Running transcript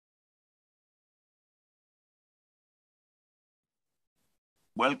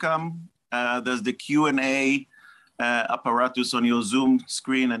welcome. There's the Q&A apparatus on your Zoom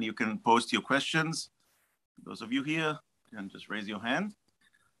screen, and you can post your questions. Those of you here can just raise your hand.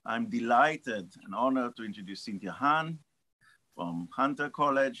 I'm delighted and honored to introduce Cynthia Hahn from Hunter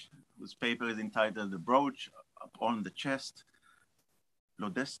College, whose paper is entitled "The Brooch Upon the Chest,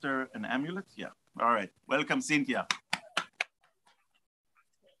 Lodester and Amulet." Yeah, all right. Welcome, Cynthia.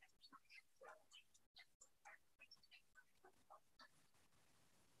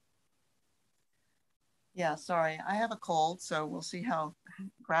 Yeah, sorry, I have a cold, so we'll see how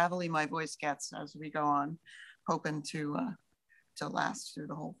gravelly my voice gets as we go on, hoping to last through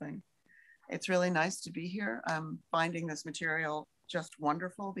the whole thing. It's really nice to be here. I'm finding this material just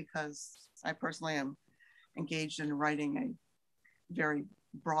wonderful because I personally am engaged in writing a very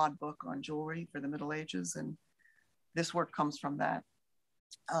broad book on jewelry for the Middle Ages, and this work comes from that,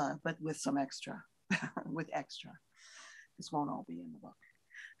 but with some extra, with extra. This won't all be in the book.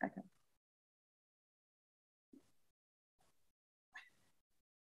 Okay.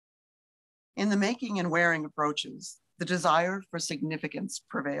 In the making and wearing of brooches, the desire for significance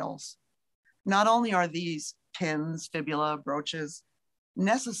prevails. Not only are these pins, fibula, brooches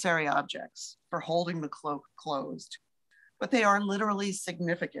necessary objects for holding the cloak closed, but they are literally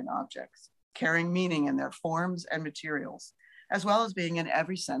significant objects, carrying meaning in their forms and materials, as well as being in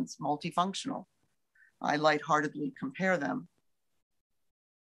every sense multifunctional. I lightheartedly compare them.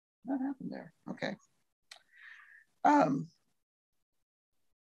 What happened there? Okay.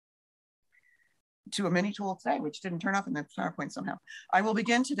 To a mini tool today, which didn't turn up in the PowerPoint somehow. I will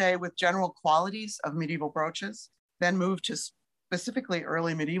begin today with general qualities of medieval brooches, then move to specifically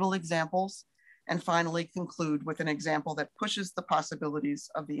early medieval examples, and finally conclude with an example that pushes the possibilities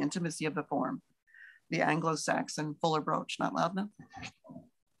of the intimacy of the form, the Anglo-Saxon fuller brooch. Not loud enough?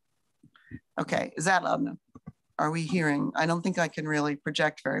 Okay, is that loud enough? Are we hearing? I don't think I can really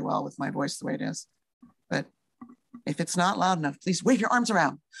project very well with my voice the way it is, but if it's not loud enough, please wave your arms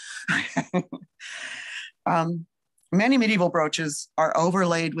around. Many medieval brooches are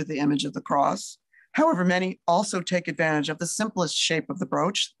overlaid with the image of the cross. However, many also take advantage of the simplest shape of the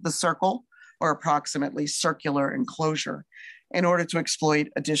brooch, the circle, or approximately circular enclosure, in order to exploit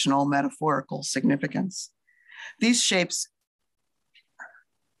additional metaphorical significance. These shapes,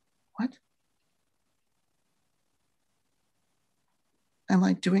 what? Am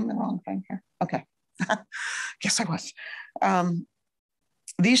I doing the wrong thing here? Okay. Guess I was.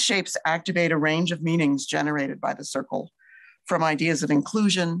 These shapes activate a range of meanings generated by the circle, from ideas of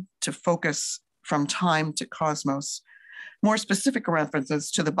inclusion to focus, from time to cosmos. More specific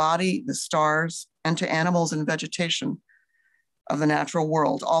references to the body, the stars, and to animals and vegetation of the natural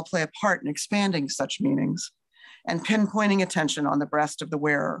world all play a part in expanding such meanings and pinpointing attention on the breast of the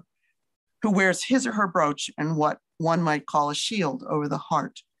wearer, who wears his or her brooch and what one might call a shield over the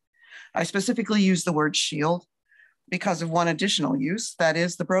heart. I specifically use the word shield because of one additional use, that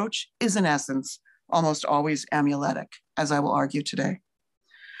is, the brooch is in essence almost always amuletic, as I will argue today.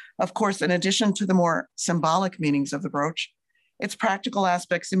 Of course, in addition to the more symbolic meanings of the brooch, its practical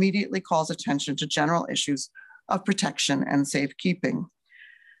aspects immediately calls attention to general issues of protection and safekeeping.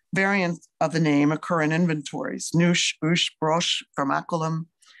 Variants of the name occur in inventories, nush, ush, brosh, vermaculum,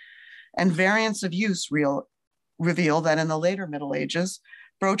 and variants of use reveal that in the later Middle Ages,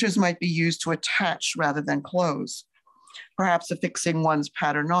 brooches might be used to attach rather than close, perhaps affixing one's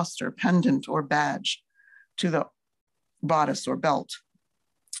paternoster, pendant, or badge to the bodice or belt.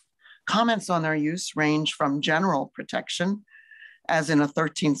 Comments on their use range from general protection, as in a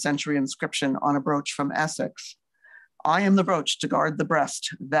 13th century inscription on a brooch from Essex, "I am the brooch to guard the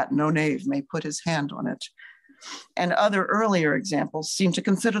breast, that no knave may put his hand on it." And other earlier examples seem to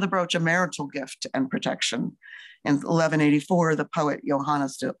consider the brooch a marital gift and protection. In 1184, the poet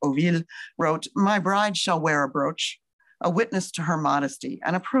Johannes de Oville wrote, "My bride shall wear a brooch, a witness to her modesty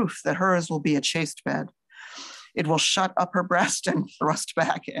and a proof that hers will be a chaste bed. It will shut up her breast and thrust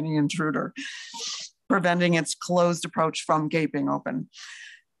back any intruder, preventing its closed approach from gaping open,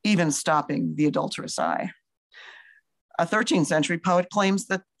 even stopping the adulterous eye." A 13th century poet claims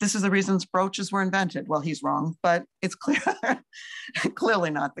that this is the reason brooches were invented. Well, he's wrong, but it's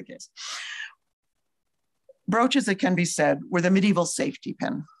clearly not the case. Brooches, it can be said, were the medieval safety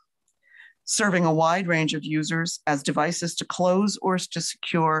pin, serving a wide range of users as devices to close or to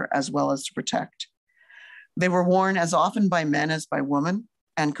secure as well as to protect. They were worn as often by men as by women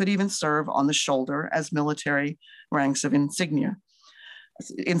and could even serve on the shoulder as military ranks of insignia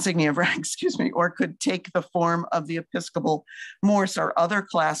of rank, excuse me, or could take the form of the episcopal morse or other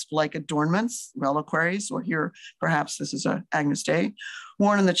clasp-like adornments, reliquaries, or here, perhaps this is a Agnus Dei,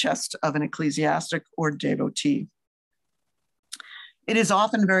 worn on the chest of an ecclesiastic or devotee. It is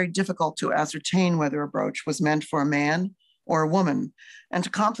often very difficult to ascertain whether a brooch was meant for a man or a woman, and to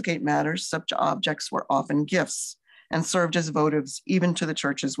complicate matters, such objects were often gifts and served as votives even to the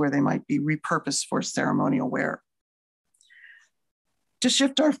churches where they might be repurposed for ceremonial wear. To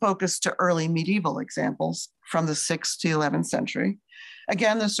shift our focus to early medieval examples from the 6th to 11th century,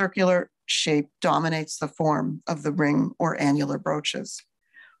 again, the circular shape dominates the form of the ring or annular brooches.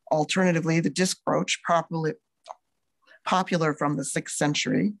 Alternatively, the disc brooch, popular from the 6th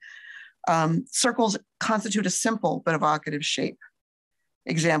century, circles constitute a simple but evocative shape.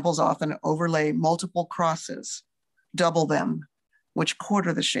 Examples often overlay multiple crosses, double them, which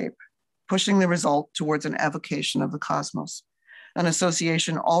quarter the shape, pushing the result towards an evocation of the cosmos, an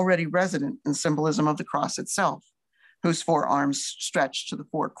association already resident in symbolism of the cross itself, whose 4 arms stretch to the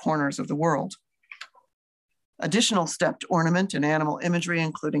 4 corners of the world. Additional stepped ornament and animal imagery,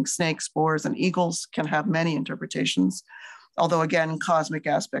 including snakes, boars, and eagles, can have many interpretations, although again, cosmic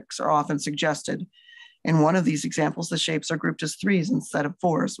aspects are often suggested. In one of these examples, the shapes are grouped as 3s instead of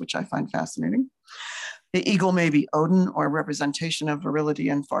 4s, which I find fascinating. The eagle may be Odin, or a representation of virility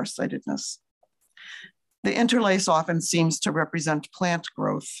and farsightedness. The interlace often seems to represent plant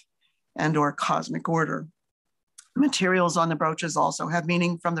growth and or cosmic order. Materials on the brooches also have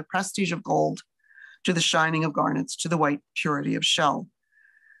meaning, from the prestige of gold to the shining of garnets to the white purity of shell.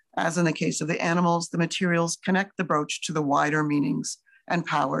 As in the case of the animals, the materials connect the brooch to the wider meanings and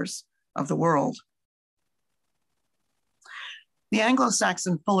powers of the world. The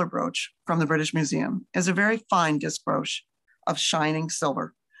Anglo-Saxon Fuller brooch from the British Museum is a very fine disc brooch of shining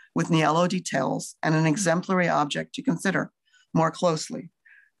silver with niello details and an exemplary object to consider more closely,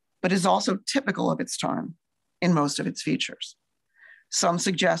 but is also typical of its time in most of its features. Some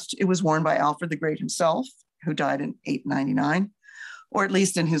suggest it was worn by Alfred the Great himself, who died in 899, or at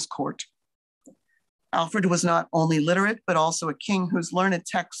least in his court. Alfred was not only literate, but also a king whose learned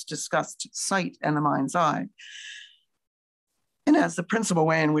texts discussed sight and the mind's eye, and as the principal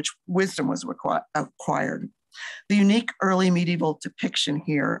way in which wisdom was acquired. The unique early medieval depiction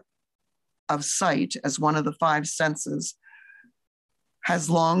here of sight as one of the 5 senses has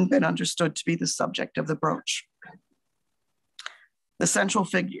long been understood to be the subject of the brooch. The central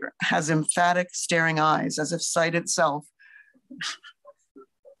figure has emphatic staring eyes, as if sight itself.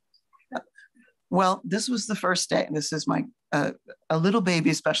 Well, this was the first day, and this is my a little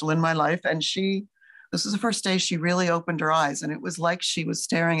baby special in my life, and this was the first day she really opened her eyes, and it was like she was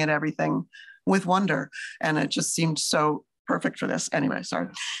staring at everything with wonder, and it just seemed so perfect for this. Anyway, sorry,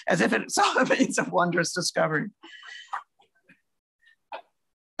 as if it's a wondrous discovery.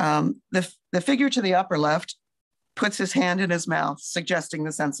 The figure to the upper left puts his hand in his mouth, suggesting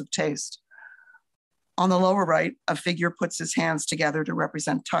the sense of taste. On the lower right, a figure puts his hands together to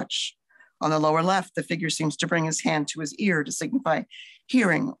represent touch. On the lower left, the figure seems to bring his hand to his ear to signify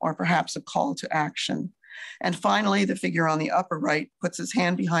hearing or perhaps a call to action. And finally, the figure on the upper right puts his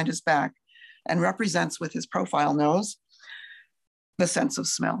hand behind his back and represents with his profile nose the sense of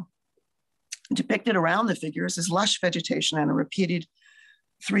smell. Depicted around the figures is lush vegetation and a repeated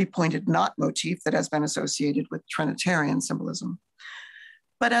 3-pointed knot motif that has been associated with Trinitarian symbolism.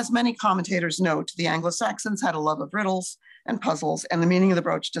 But as many commentators note, the Anglo-Saxons had a love of riddles and puzzles, and the meaning of the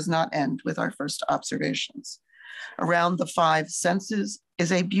brooch does not end with our first observations. Around the 5 senses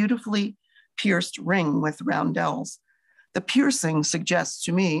is a beautifully pierced ring with roundels. The piercing suggests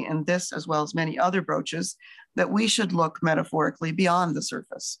to me, in this as well as many other brooches, that we should look metaphorically beyond the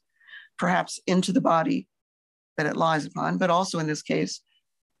surface, perhaps into the body that it lies upon, but also in this case,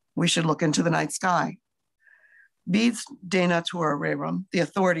 we should look into the night sky. Bede's De Natura Rerum, the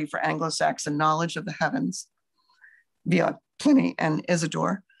authority for Anglo-Saxon knowledge of the heavens, via Pliny and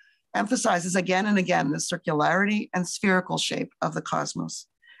Isidore, emphasizes again and again the circularity and spherical shape of the cosmos,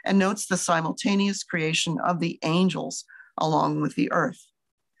 and notes the simultaneous creation of the angels along with the earth.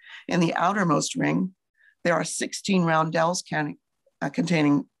 In the outermost ring, there are 16 roundels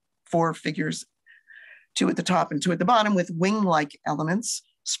containing 4 figures, 2 at the top and 2 at the bottom, with wing-like elements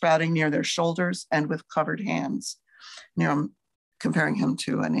sprouting near their shoulders and with covered hands. I'm comparing him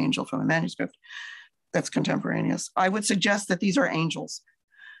to an angel from a manuscript that's contemporaneous. I would suggest that these are angels,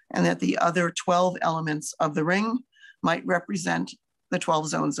 and that the other 12 elements of the ring might represent the 12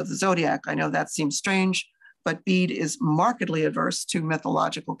 zones of the zodiac. I know that seems strange, but Bede is markedly averse to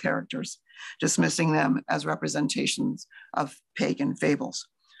mythological characters, dismissing them as representations of pagan fables.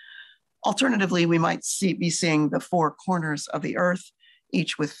 Alternatively, we might be seeing the 4 corners of the earth,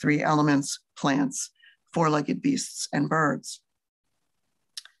 each with 3 elements: plants, 4-legged beasts, and birds.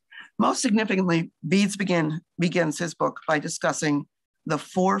 Most significantly, Bede begins his book by discussing the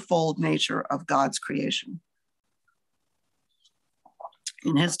 4-fold nature of God's creation.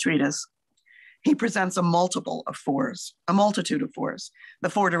 In his treatise, he presents a multitude of fours, the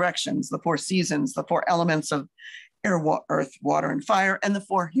four directions, the four seasons, the four elements of air, earth, water, and fire, and the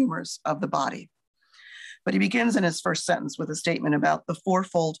four humors of the body. But he begins in his first sentence with a statement about the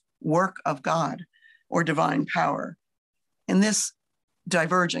fourfold work of God or divine power, and this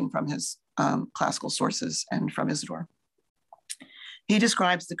diverging from his classical sources and from Isidore. He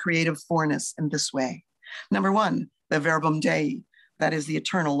describes the creative fourness in this way. Number one, the verbum Dei, that is the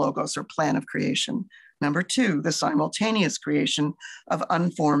eternal logos or plan of creation. Number two, the simultaneous creation of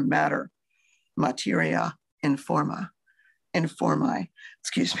unformed matter, materia informi.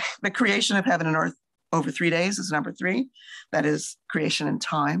 The creation of heaven and earth over 3 days is number three, that is creation in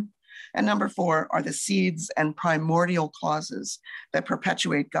time. And number four are the seeds and primordial causes that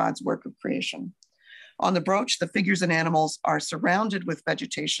perpetuate God's work of creation. On the brooch, the figures and animals are surrounded with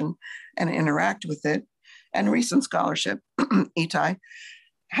vegetation and interact with it. And recent scholarship, Itai,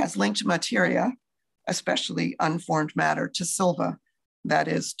 has linked materia, especially unformed matter, to silva, that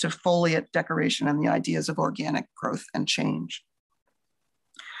is, to foliate decoration and the ideas of organic growth and change.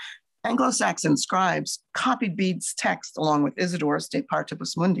 Anglo-Saxon scribes copied Bede's text along with Isidore's De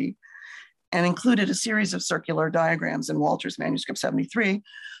Partibus Mundi and included a series of circular diagrams in Walter's manuscript 73,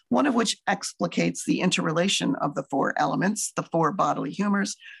 one of which explicates the interrelation of the four elements, the four bodily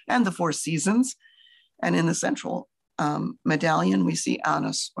humors, and the four seasons. And in the central medallion, we see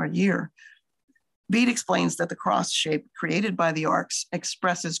annus, or year. Bede explains that the cross shape created by the arcs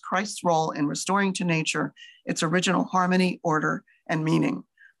expresses Christ's role in restoring to nature its original harmony, order, and meaning,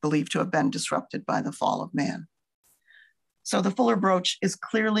 believed to have been disrupted by the fall of man. So the fuller brooch is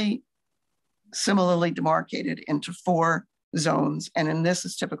clearly similarly demarcated into four zones, and in this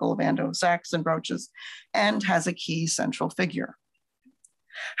is typical of Anglo-Saxon brooches and has a key central figure.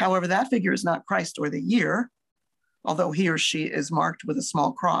 However, that figure is not Christ or the year, although he or she is marked with a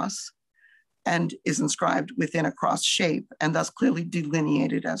small cross and is inscribed within a cross shape and thus clearly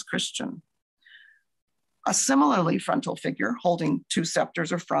delineated as Christian. A similarly frontal figure holding two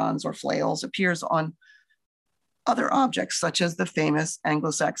scepters or fronds or flails appears on other objects such as the famous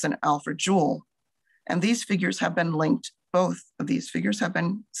Anglo-Saxon Alfred Jewel. And these figures have been linked, both of these figures have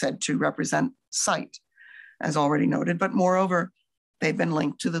been said to represent sight, as already noted, but moreover, they've been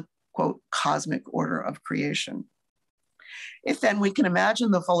linked to the, quote, cosmic order of creation. If then we can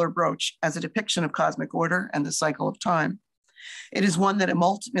imagine the fuller brooch as a depiction of cosmic order and the cycle of time, it is one that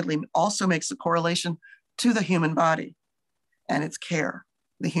ultimately also makes a correlation to the human body and its care,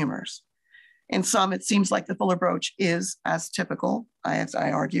 the humors. In some, it seems like the fuller brooch is, as typical, as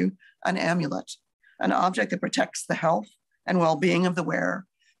I argue, an amulet, an object that protects the health and well-being of the wearer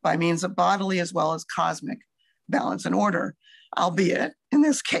by means of bodily as well as cosmic balance and order, albeit, in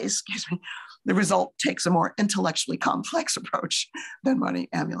this case, the result takes a more intellectually complex approach than money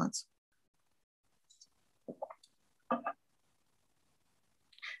amulets.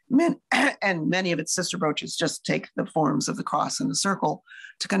 And many of its sister brooches just take the forms of the cross and the circle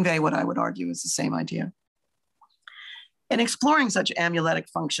to convey what I would argue is the same idea. In exploring such amuletic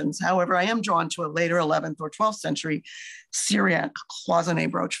functions, however, I am drawn to a later 11th or 12th century Syriac cloisonné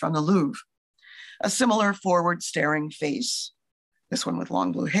brooch from the Louvre. A similar forward-staring face, this one with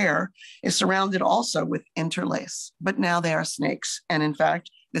long blue hair, is surrounded also with interlace, but now they are snakes. And in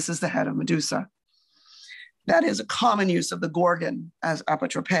fact, this is the head of Medusa. That is a common use of the Gorgon as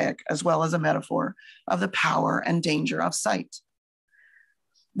apotropaic, as well as a metaphor of the power and danger of sight.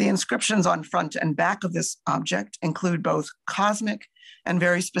 The inscriptions on front and back of this object include both cosmic and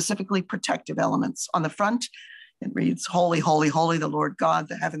very specifically protective elements. On the front, it reads, "Holy, holy, holy, the Lord God,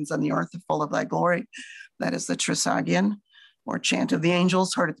 the heavens and the earth are full of thy glory." That is the Trisagion, or chant of the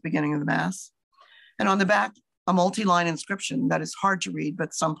angels, heard at the beginning of the Mass. And on the back, a multi-line inscription that is hard to read,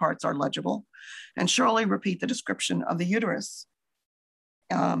 but some parts are legible, and surely repeat the description of the uterus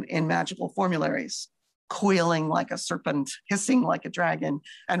in magical formularies, coiling like a serpent, hissing like a dragon,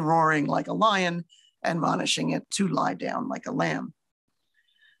 and roaring like a lion, admonishing it to lie down like a lamb.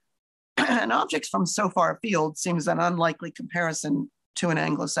 An object from so far afield seems an unlikely comparison to an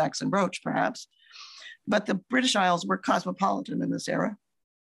Anglo-Saxon brooch, perhaps, but the British Isles were cosmopolitan in this era.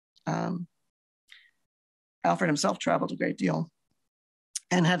 Alfred himself traveled a great deal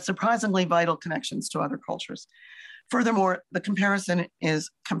and had surprisingly vital connections to other cultures. Furthermore, the comparison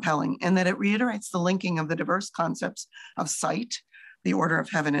is compelling in that it reiterates the linking of the diverse concepts of sight, the order of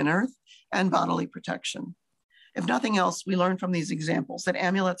heaven and earth, and bodily protection. If nothing else, we learn from these examples that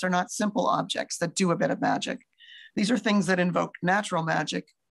amulets are not simple objects that do a bit of magic. These are things that invoke natural magic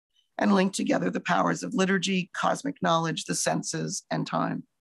and link together the powers of liturgy, cosmic knowledge, the senses, and time.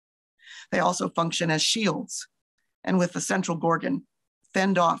 They also function as shields, and with the central Gorgon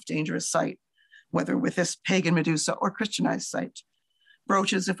fend off dangerous sight, whether with this pagan Medusa or Christianized sight.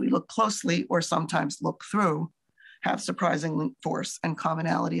 Brooches, if we look closely or sometimes look through, have surprising force and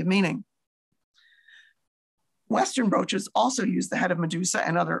commonality of meaning. Western brooches also use the head of Medusa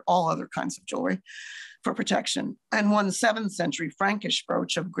and all other kinds of jewelry for protection. And one 7th century Frankish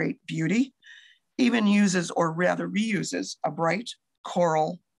brooch of great beauty even uses, or rather reuses, a bright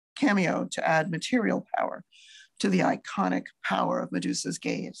coral cameo to add material power to the iconic power of Medusa's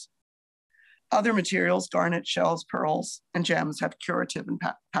gaze. Other materials, garnet, shells, pearls, and gems have curative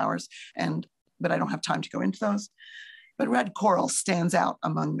powers, but I don't have time to go into those. But red coral stands out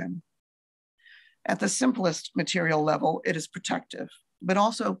among them. At the simplest material level, it is protective, but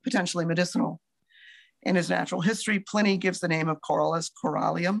also potentially medicinal. In his natural history, Pliny gives the name of coral as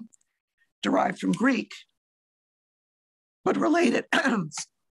corallium, derived from Greek, but related,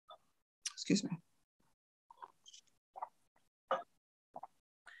 excuse me,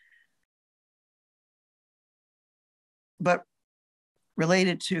 but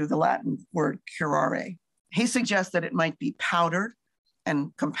related to the Latin word curare. He suggests that it might be powdered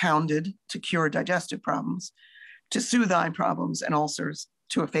and compounded to cure digestive problems, to soothe eye problems and ulcers,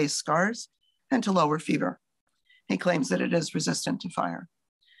 to efface scars, and to lower fever. He claims that it is resistant to fire.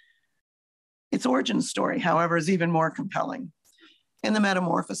 Its origin story, however, is even more compelling. In the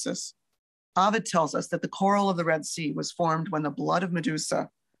Metamorphosis, Ovid tells us that the coral of the Red Sea was formed when the blood of Medusa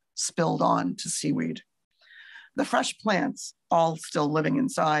spilled on to seaweed. The fresh plants, all still living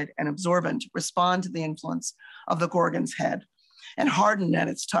inside and absorbent, respond to the influence of the Gorgon's head and harden at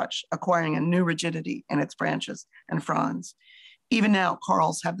its touch, acquiring a new rigidity in its branches and fronds. Even now,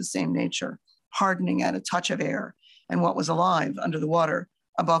 corals have the same nature, hardening at a touch of air, and what was alive under the water,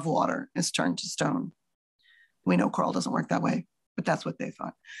 above water, is turned to stone. We know coral doesn't work that way, but that's what they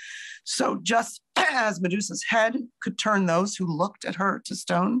thought. So just as Medusa's head could turn those who looked at her to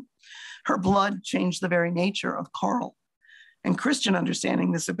stone, her blood changed the very nature of coral. And Christian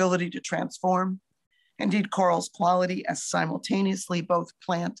understanding this ability to transform, indeed coral's quality as simultaneously both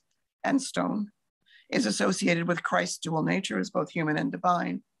plant and stone, is associated with Christ's dual nature as both human and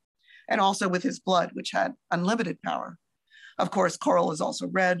divine, and also with his blood, which had unlimited power. Of course, coral is also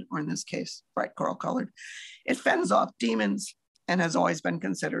red, or in this case, bright coral colored. It fends off demons and has always been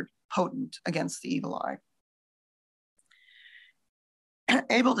considered potent against the evil eye.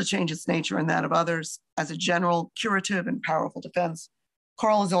 Able to change its nature and that of others as a general curative and powerful defense,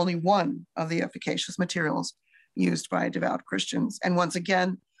 coral is only one of the efficacious materials used by devout Christians. And once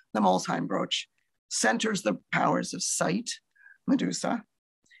again, the Molsheim brooch centers the powers of sight, Medusa.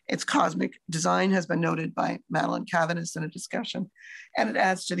 Its cosmic design has been noted by Madeline Cavanis in a discussion, and it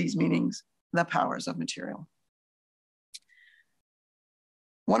adds to these meanings the powers of material.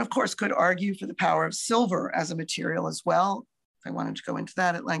 One, of course, could argue for the power of silver as a material as well. I wanted to go into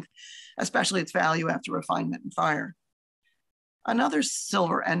that at length, especially its value after refinement and fire. Another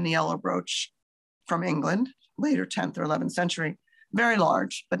silver and niello brooch from England, later 10th or 11th century, very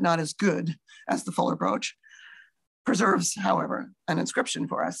large, but not as good as the fuller brooch, preserves, however, an inscription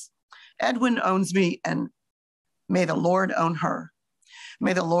for us. Edwin owns me, and may the Lord own her.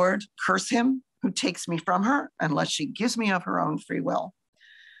 May the Lord curse him who takes me from her, unless she gives me of her own free will.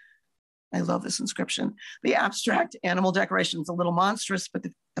 I love this inscription. The abstract animal decoration is a little monstrous, but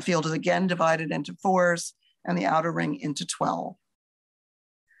the field is again divided into 4s and the outer ring into 12.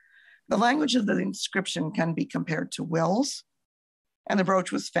 The language of the inscription can be compared to wills, and the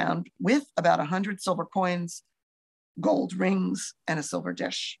brooch was found with about 100 silver coins, gold rings, and a silver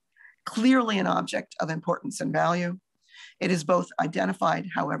dish. Clearly an object of importance and value. It is both identified,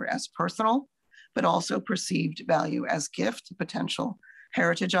 however, as personal, but also perceived value as gift, potential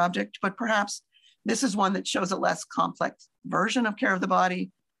heritage object, but perhaps this is one that shows a less complex version of care of the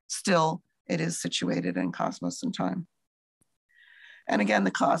body. Still, it is situated in cosmos and time. And again,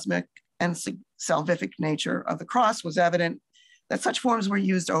 the cosmic and salvific nature of the cross was evident, that such forms were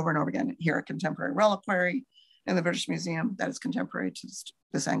used over and over again. Here, a contemporary reliquary in the British Museum that is contemporary to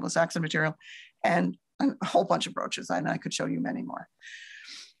this Anglo-Saxon material, and a whole bunch of brooches, and I could show you many more.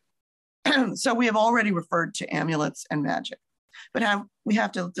 So we have already referred to amulets and magic, but we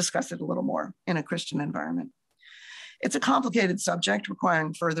have to discuss it a little more in a Christian environment. It's a complicated subject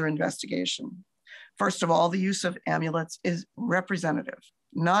requiring further investigation. First of all, the use of amulets is representative,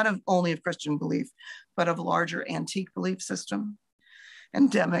 not only of Christian belief, but of larger antique belief system,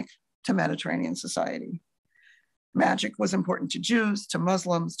 endemic to Mediterranean society. Magic was important to Jews, to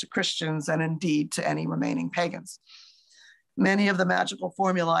Muslims, to Christians, and indeed to any remaining pagans. Many of the magical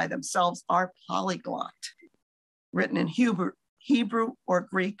formulae themselves are polyglot, written in Hebrew or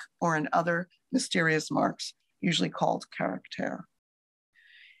Greek or in other mysterious marks, usually called character.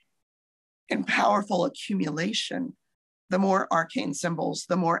 In powerful accumulation, the more arcane symbols,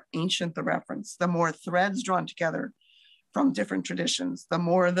 the more ancient the reference, the more threads drawn together from different traditions, the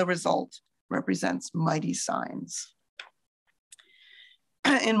more the result represents mighty signs.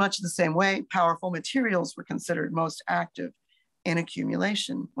 In much the same way, powerful materials were considered most active in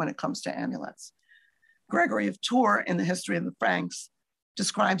accumulation when it comes to amulets. Gregory of Tours, in the History of the Franks,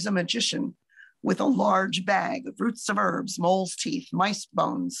 describes a magician with a large bag of roots of herbs, moles' teeth, mice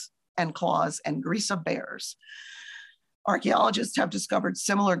bones and claws, and grease of bears. Archaeologists have discovered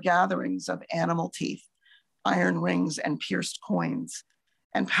similar gatherings of animal teeth, iron rings and pierced coins,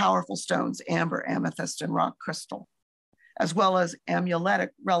 and powerful stones, amber, amethyst, and rock crystal, as well as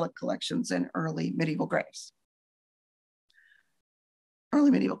amuletic relic collections in early medieval graves. Early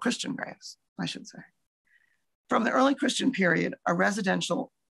medieval Christian graves, I should say. From the early Christian period, a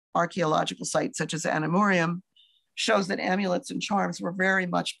residential archaeological site such as Anamurium shows that amulets and charms were very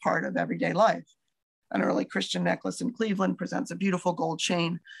much part of everyday life. An early Christian necklace in Cleveland presents a beautiful gold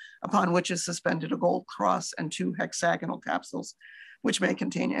chain upon which is suspended a gold cross and 2 hexagonal capsules, which may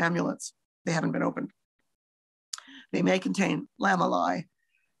contain amulets. They haven't been opened. They may contain lamellae,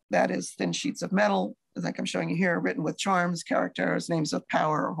 that is thin sheets of metal, like I'm showing you here, written with charms, characters, names of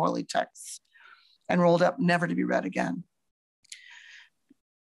power, or holy texts, and rolled up never to be read again,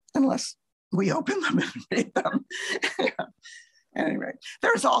 unless we open them and read them. At any rate,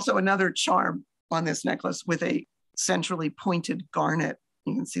 there's also another charm on this necklace with a centrally pointed garnet.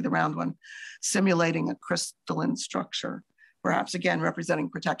 You can see the round one, simulating a crystalline structure, perhaps again representing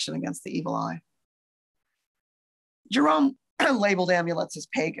protection against the evil eye. Jerome labeled amulets as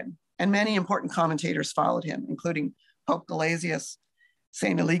pagan, and many important commentators followed him, including Pope Gelasius,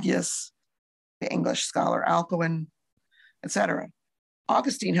 St. Eligius, the English scholar Alcuin, etc.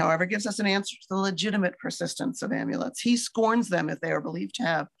 Augustine, however, gives us an answer to the legitimate persistence of amulets. He scorns them if they are believed to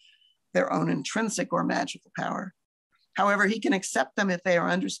have their own intrinsic or magical power. However, he can accept them if they are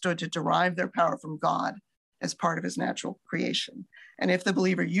understood to derive their power from God as part of his natural creation, and if the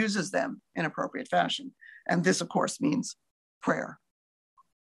believer uses them in appropriate fashion. And this, of course, means prayer.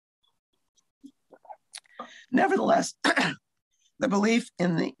 Nevertheless, the belief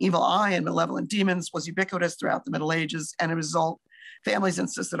in the evil eye and malevolent demons was ubiquitous throughout the Middle Ages, and as a result, families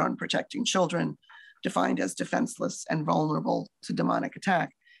insisted on protecting children, defined as defenseless and vulnerable to demonic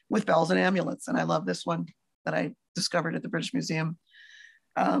attack, with bells and amulets. And I love this one that I discovered at the British Museum.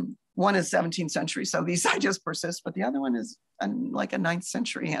 One is 17th century, so these I just persist, but the other one is like a 9th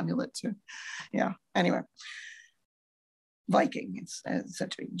century amulet too. Yeah, anyway. Viking, it's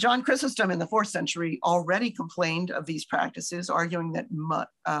said to be. John Chrysostom in the 4th century already complained of these practices, arguing that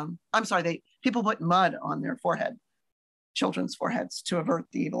people put mud on their forehead, children's foreheads, to avert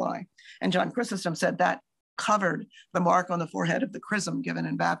the evil eye. And John Chrysostom said that covered the mark on the forehead of the chrism given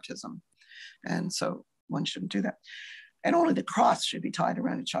in baptism. And so one shouldn't do that. And only the cross should be tied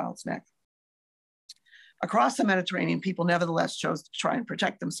around a child's neck. Across the Mediterranean, people nevertheless chose to try and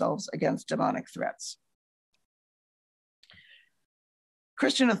protect themselves against demonic threats.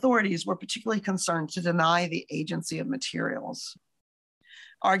 Christian authorities were particularly concerned to deny the agency of materials,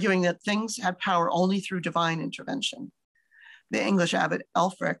 arguing that things had power only through divine intervention. The English abbot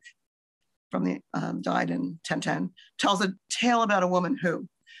Elfric, died in 1010, tells a tale about a woman who,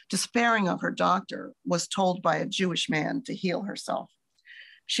 despairing of her doctor, was told by a Jewish man to heal herself.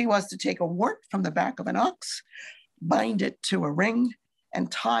 She was to take a wart from the back of an ox, bind it to a ring,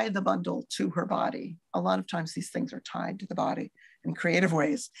 and tie the bundle to her body. A lot of times these things are tied to the body in creative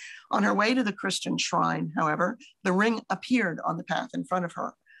ways. On her way to the Christian shrine, however, the ring appeared on the path in front of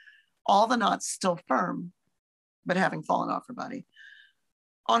her, all the knots still firm, but having fallen off her body.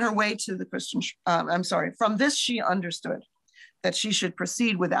 On her way to the Christian, from this she understood that she should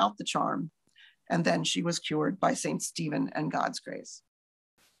proceed without the charm, and then she was cured by St. Stephen and God's grace.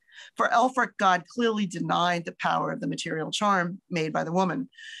 For Elfric, God clearly denied the power of the material charm made by the woman.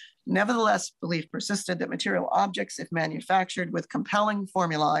 Nevertheless, belief persisted that material objects, if manufactured with compelling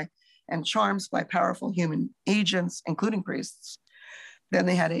formulae and charms by powerful human agents, including priests, then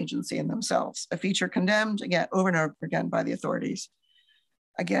they had agency in themselves, a feature condemned again over and over again by the authorities.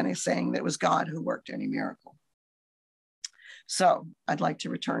 Again, is saying that it was God who worked any miracle. So I'd like to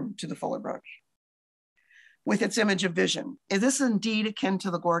return to the fuller brooch. With its image of vision, is this indeed akin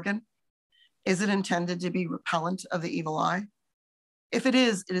to the Gorgon? Is it intended to be repellent of the evil eye? If it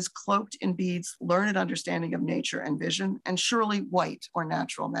is cloaked in beads, learned understanding of nature and vision, and surely white or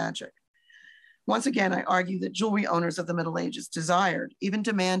natural magic. Once again, I argue that jewelry owners of the Middle Ages desired, even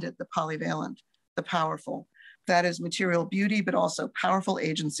demanded, the polyvalent, the powerful, that is material beauty, but also powerful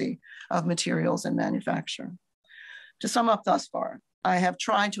agency of materials and manufacture. To sum up thus far, I have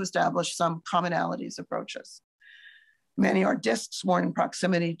tried to establish some commonalities of brooches. Many are discs worn in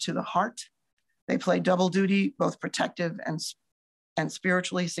proximity to the heart. They play double duty, both protective and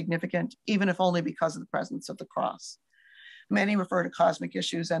spiritually significant, even if only because of the presence of the cross. Many refer to cosmic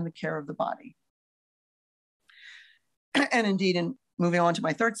issues and the care of the body. And indeed, in moving on to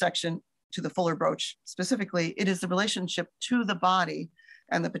my third section, to the fuller brooch specifically, it is the relationship to the body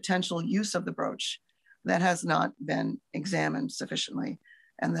and the potential use of the brooch that has not been examined sufficiently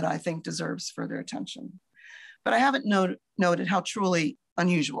and that I think deserves further attention. But I haven't noted how truly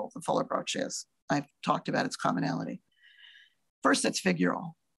unusual the fuller brooch is. I've talked about its commonality. First, it's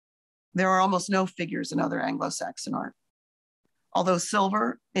figural. There are almost no figures in other Anglo-Saxon art. Although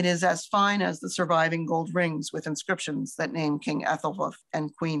silver, it is as fine as the surviving gold rings with inscriptions that name King Ethelwulf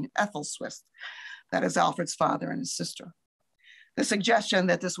and Queen Ethelswith, that is Alfred's father and his sister. The suggestion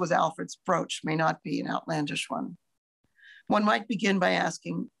that this was Alfred's brooch may not be an outlandish one. One might begin by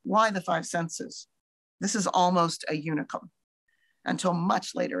asking, why the five senses? This is almost a unicum until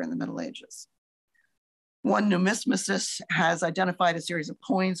much later in the Middle Ages. One numismatist has identified a series of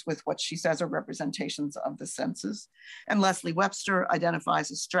coins with what she says are representations of the senses. And Leslie Webster identifies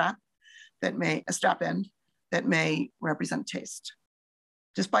a strap end that may represent taste.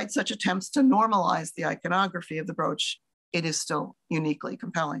 Despite such attempts to normalize the iconography of the brooch, it is still uniquely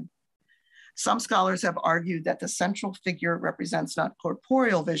compelling. Some scholars have argued that the central figure represents not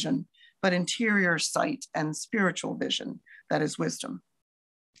corporeal vision, but interior sight and spiritual vision, that is wisdom.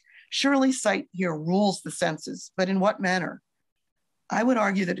 Surely sight here rules the senses, but in what manner? I would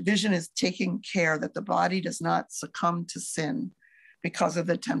argue that vision is taking care that the body does not succumb to sin because of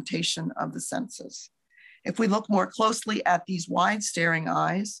the temptation of the senses. If we look more closely at these wide staring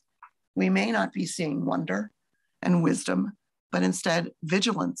eyes, we may not be seeing wonder and wisdom, but instead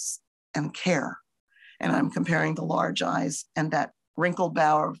vigilance and care. And I'm comparing the large eyes and that wrinkled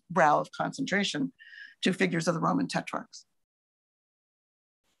brow of concentration to figures of the Roman tetrarchs.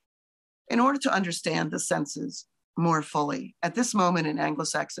 In order to understand the senses more fully, at this moment in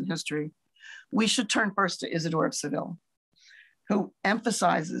Anglo-Saxon history, we should turn first to Isidore of Seville, who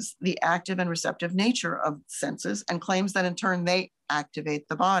emphasizes the active and receptive nature of senses and claims that in turn they activate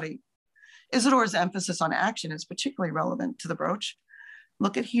the body. Isidore's emphasis on action is particularly relevant to the brooch.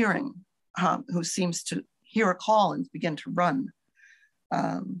 Look at hearing, who seems to hear a call and begin to run.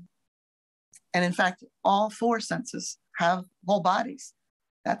 And in fact, all four senses have whole bodies.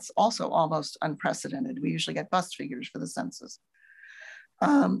 That's also almost unprecedented. We usually get bust figures for the senses.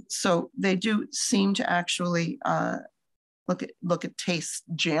 So they do seem to actually look at Taste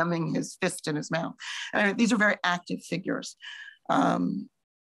jamming his fist in his mouth. These are very active figures.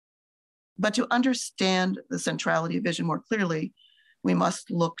 But to understand the centrality of vision more clearly, we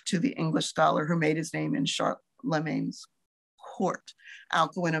must look to the English scholar who made his name in Charlemagne's court,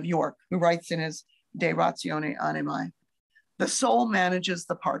 Alcuin of York, who writes in his De Ratione Animae, the soul manages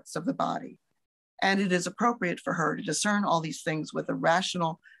the parts of the body, and it is appropriate for her to discern all these things with a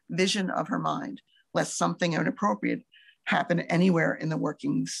rational vision of her mind, lest something inappropriate happen anywhere in the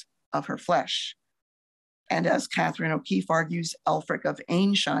workings of her flesh. And as Catherine O'Keefe argues, Elfric of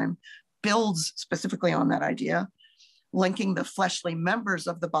Ainsheim builds specifically on that idea, linking the fleshly members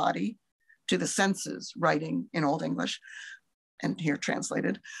of the body to the senses, writing in Old English, and here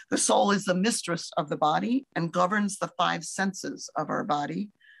translated, the soul is the mistress of the body and governs the five senses of our body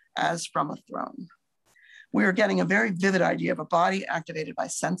as from a throne. We are getting a very vivid idea of a body activated by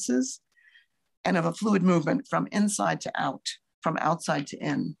senses and of a fluid movement from inside to out, from outside to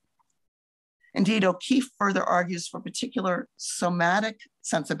in. Indeed, O'Keefe further argues for particular somatic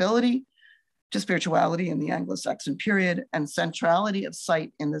sensibility to spirituality in the Anglo-Saxon period and centrality of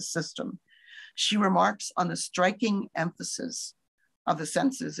sight in this system. She remarks on the striking emphasis of the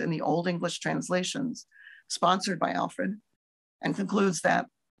senses in the Old English translations sponsored by Alfred, and concludes that,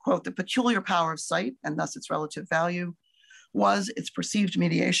 quote, the peculiar power of sight, and thus its relative value, was its perceived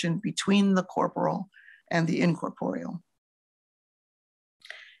mediation between the corporal and the incorporeal.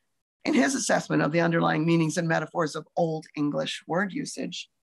 In his assessment of the underlying meanings and metaphors of Old English word usage,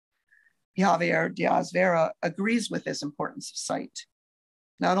 Javier Diaz Vera agrees with this importance of sight.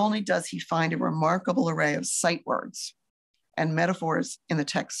 Not only does he find a remarkable array of sight words and metaphors in the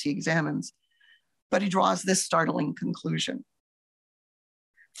texts he examines, but he draws this startling conclusion.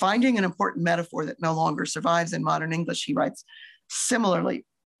 Finding an important metaphor that no longer survives in modern English, he writes, similarly,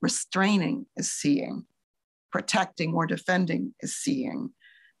 restraining is seeing, protecting or defending is seeing,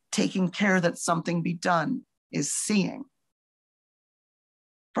 taking care that something be done is seeing.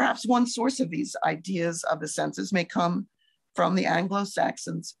 Perhaps one source of these ideas of the senses may come from the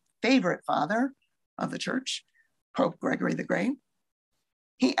Anglo-Saxons' favorite father of the church, Pope Gregory the Great.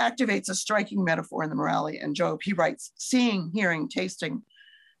 He activates a striking metaphor in the Morale and Job. He writes, seeing, hearing, tasting,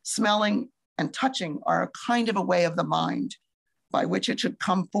 smelling, and touching are a kind of a way of the mind by which it should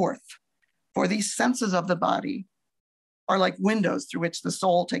come forth. For these senses of the body are like windows through which the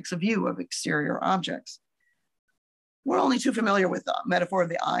soul takes a view of exterior objects. We're only too familiar with the metaphor of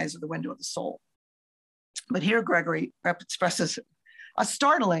the eyes or the window of the soul. But here Gregory expresses a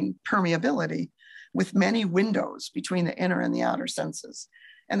startling permeability with many windows between the inner and the outer senses.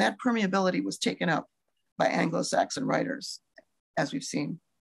 And that permeability was taken up by Anglo-Saxon writers, as we've seen.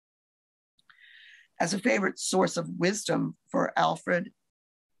 As a favorite source of wisdom for Alfred,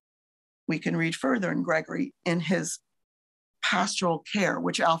 we can read further in Gregory in his Pastoral Care,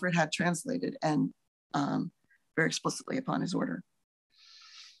 which Alfred had translated and very explicitly upon his order.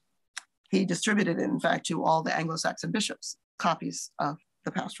 He distributed it, in fact, to all the Anglo-Saxon bishops, copies of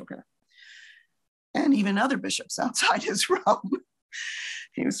the Pastoral Care, and even other bishops outside his realm.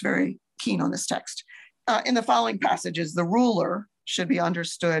 He was very keen on this text. In the following passages, the ruler should be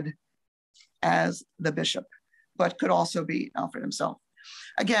understood as the bishop, but could also be Alfred himself.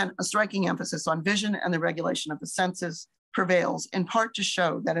 Again, a striking emphasis on vision and the regulation of the senses prevails, in part to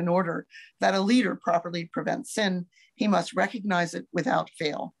show that in order that a leader properly prevents sin, he must recognize it without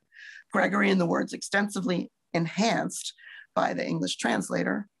fail. Gregory, in the words extensively enhanced by the English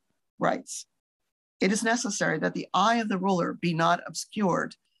translator, writes, "It is necessary that the eye of the ruler be not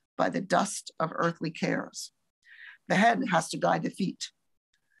obscured by the dust of earthly cares. The head has to guide the feet,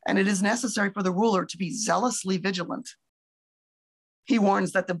 and it is necessary for the ruler to be zealously vigilant. He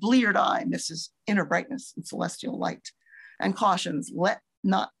warns that the bleared eye misses inner brightness and celestial light, and cautions, let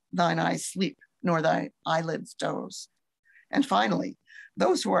not thine eyes sleep, nor thy eyelids doze. And finally,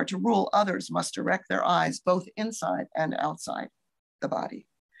 those who are to rule others must direct their eyes both inside and outside the body.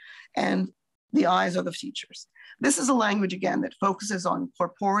 And the eyes are the teachers." This is a language, again, that focuses on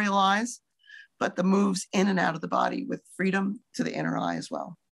corporeal eyes, but that moves in and out of the body with freedom to the inner eye as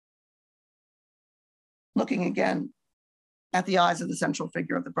well. Looking again at the eyes of the central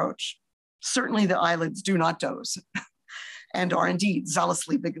figure of the brooch, certainly the eyelids do not doze and are indeed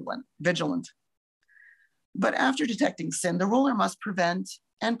zealously vigilant. But after detecting sin, the ruler must prevent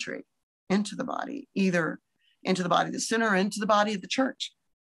entry into the body, either into the body of the sinner or into the body of the church.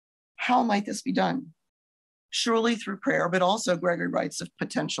 How might this be done? Surely through prayer, but also Gregory writes of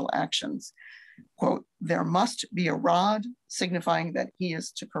potential actions. Quote, "There must be a rod signifying that he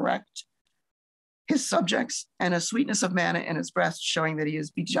is to correct his subjects, and a sweetness of manna in his breast showing that he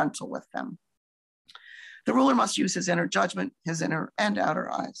is be gentle with them. The ruler must use his inner judgment, his inner and outer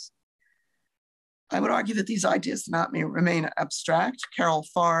eyes." I would argue that these ideas do not remain abstract. Carol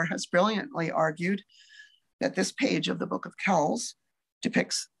Farr has brilliantly argued that this page of the Book of Kells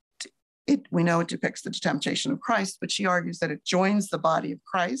depicts it. We know it depicts the temptation of Christ, but she argues that it joins the body of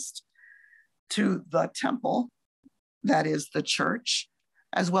Christ to the temple, that is the church,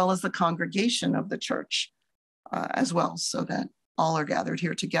 as well as the congregation of the church as well, so that all are gathered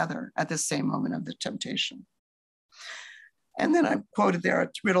here together at the same moment of the temptation. And then I quoted there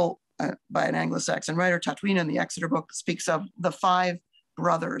a riddle by an Anglo-Saxon writer, Tatwina, in the Exeter book, speaks of the 5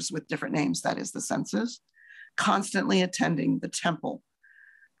 brothers with different names, that is the senses, constantly attending the temple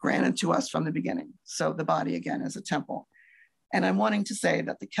granted to us from the beginning. So the body again is a temple. And I'm wanting to say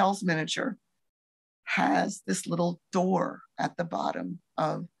that the Kells miniature has this little door at the bottom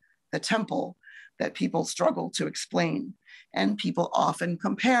of the temple that people struggle to explain. And people often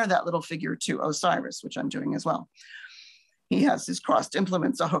compare that little figure to Osiris, which I'm doing as well. He has his crossed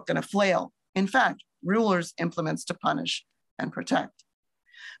implements, a hook and a flail. In fact, rulers' implements to punish and protect.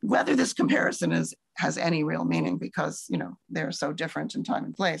 Whether this comparison has any real meaning, because they're so different in time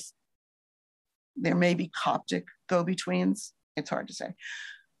and place. There may be Coptic go-betweens, it's hard to say.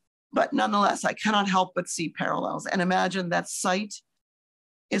 But nonetheless, I cannot help but see parallels and imagine that sight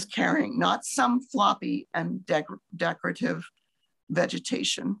is carrying not some floppy and decorative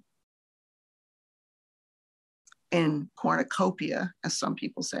vegetation in cornucopia, as some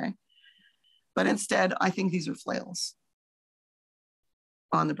people say, but instead, I think these are flails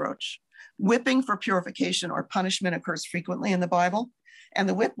on the brooch. Whipping for purification or punishment occurs frequently in the Bible, and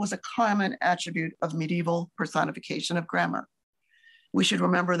the whip was a common attribute of medieval personification of grammar. We should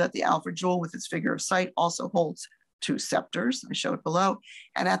remember that the Alfred jewel with its figure of sight also holds 2 scepters, I show it below,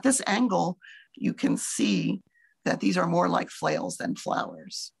 and at this angle, you can see that these are more like flails than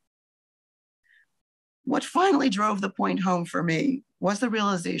flowers. What finally drove the point home for me was the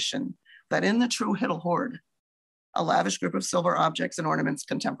realization that in the true Hittel hoard, a lavish group of silver objects and ornaments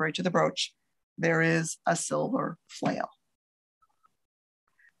contemporary to the brooch, there is a silver flail.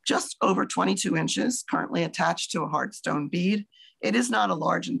 just over 22 inches, currently attached to a hard stone bead. It is not a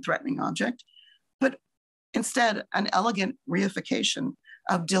large and threatening object, but instead an elegant reification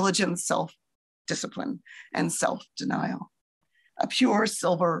of diligent self-discipline and self-denial. A pure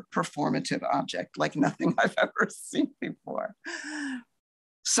silver performative object like nothing I've ever seen before.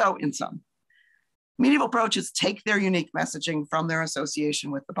 So in sum, medieval approaches take their unique messaging from their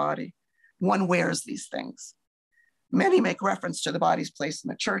association with the body. One wears these things. Many make reference to the body's place in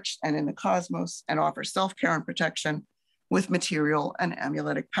the church and in the cosmos and offer self-care and protection with material and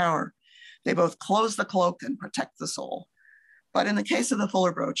amuletic power. They both close the cloak and protect the soul. But in the case of the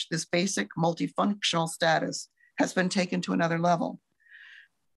fuller brooch, this basic multifunctional status has been taken to another level.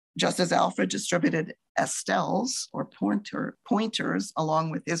 Just as Alfred distributed estelles or pointers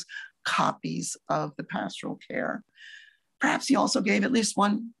along with his copies of the pastoral care, perhaps he also gave at least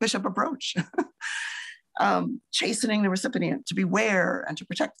one bishop a brooch. Chastening the recipient to beware and to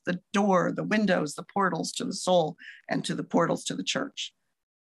protect the door, the windows, the portals to the soul, and to the portals to the church.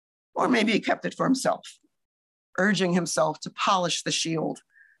 Or maybe he kept it for himself, urging himself to polish the shield,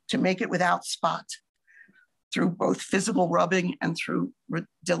 to make it without spot, through both physical rubbing and through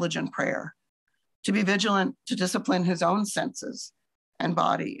diligent prayer, to be vigilant, to discipline his own senses and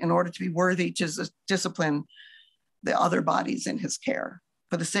body in order to be worthy to discipline the other bodies in his care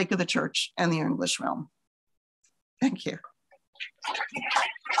for the sake of the church and the English realm. Thank you.